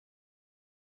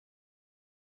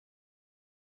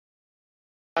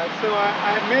So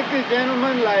I met this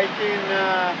gentleman like in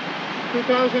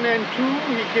 2002.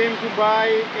 He came to buy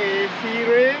a Sea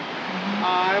Ray.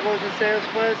 I was a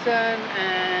salesperson,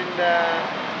 and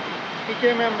he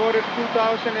came and bought a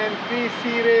 2003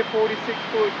 Sea Ray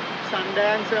 46-foot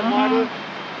Sundancer model,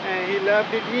 and he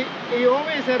loved it. He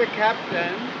always had a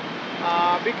captain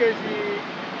because he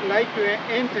liked to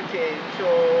entertain. So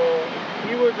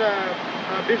he was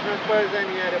a business person.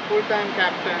 He had a full-time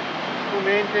captain who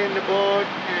maintained the boat,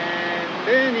 and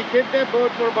then he kept that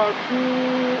boat for about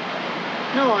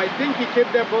I think he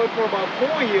kept that boat for about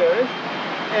 4 years,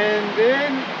 and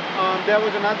then there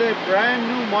was another brand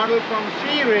new model from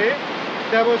Sea Ray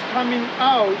that was coming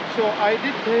out. So I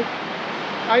did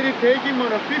take him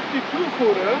on a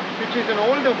 52-footer, which is an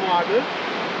older model,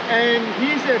 and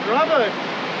he said, Robert,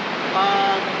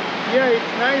 yeah,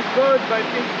 it's nice boat, but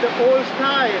it's the old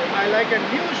style. I like a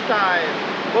new style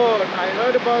boat. I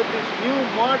heard about this new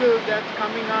model that's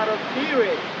coming out of Sea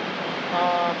Ray,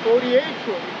 48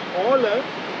 foot. It's smaller,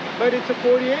 but it's a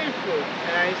 48 foot.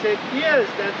 And I said, yes,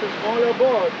 that's a smaller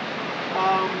boat.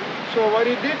 So what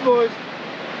he did was,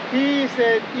 he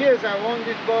said, yes, I want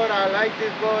this boat, I like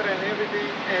this boat and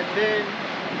everything. And then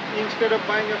instead of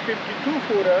buying a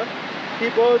 52-footer, he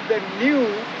bought the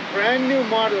brand new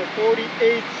model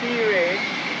 48 Sea Ray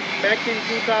back in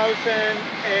 2000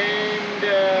 and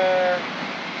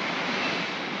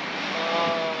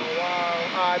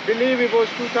I believe it was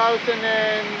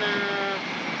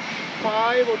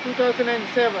 2005 or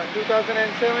 2007.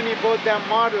 2007 he bought that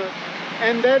model,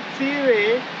 and that Sea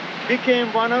Ray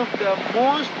became one of the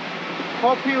most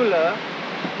popular,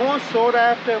 most sought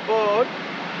after boat.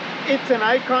 It's an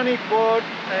iconic boat,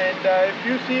 and if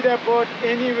you see that boat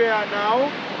anywhere now,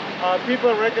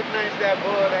 people recognize that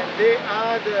boat, and they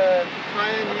are the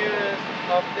pioneers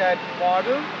of that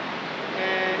model.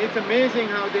 And it's amazing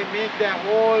how they make that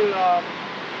whole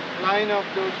line of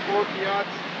those boat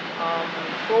yachts.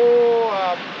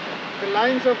 The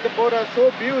lines of the boat are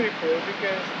so beautiful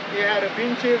because it had a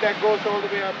windshield that goes all the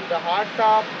way up to the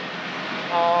hardtop.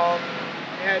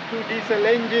 It had 2 diesel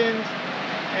engines.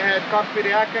 It had cockpit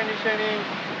air conditioning,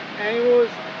 and it was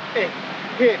a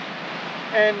hit.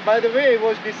 And by the way, it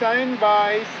was designed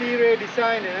by Sea Ray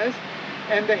designers,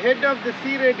 and the head of the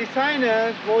Sea Ray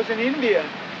designers was an Indian.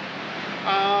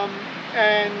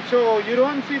 And so you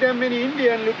don't see that many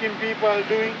Indian-looking people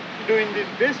doing this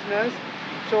business.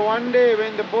 So one day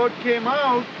when the boat came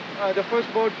out, the first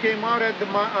boat came out at the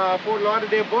Fort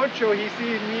Lauderdale Boat Show, he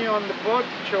sees me on the boat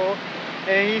show,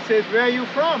 and he says, where are you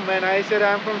from? And I said,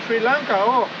 I'm from Sri Lanka.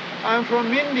 Oh, I'm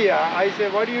from India. I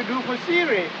said, what do you do for Sea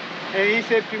Ray? And he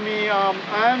said to me,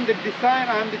 I'm the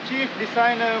chief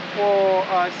designer for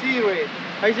Sea Ray.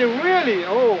 I said, really?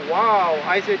 Oh, wow.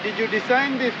 I said, did you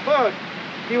design this boat?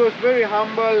 He was very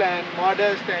humble and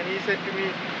modest, and he said to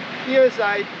me, yes,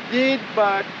 I did,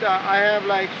 but I have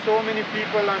like so many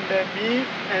people under me,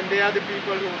 and they are the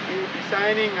people who do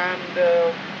designing. I'm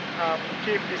the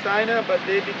chief designer, but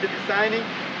they did the designing.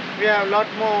 We have a lot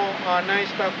more nice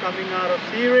stuff coming out of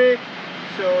Sea Ray.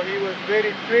 So he was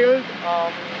very thrilled.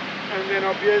 And then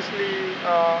obviously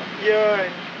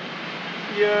year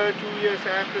 2 years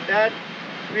after that,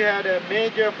 we had a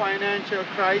major financial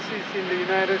crisis in the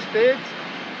United States,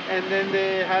 and then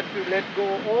they had to let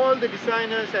go all the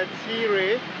designers at Sea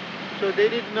Ray. So they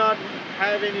did not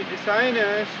have any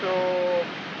designers. So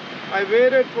I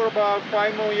waited for about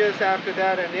 5 more years after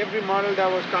that, and every model that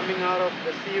was coming out of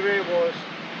the Sea Ray was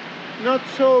not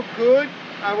so good.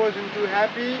 I wasn't too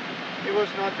happy. It was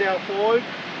not their fault,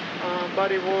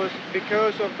 but it was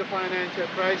because of the financial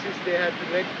crisis. They had to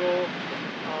let go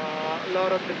a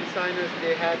lot of the designers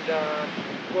they had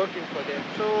working for them.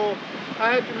 So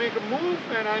I had to make a move,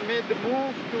 and I made the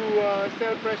move to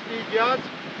sell Prestige yachts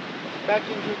back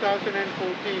in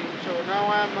 2014. So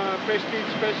now I'm a Prestige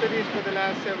specialist for the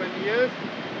last 7 years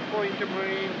for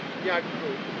Intermarine Yacht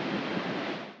Group.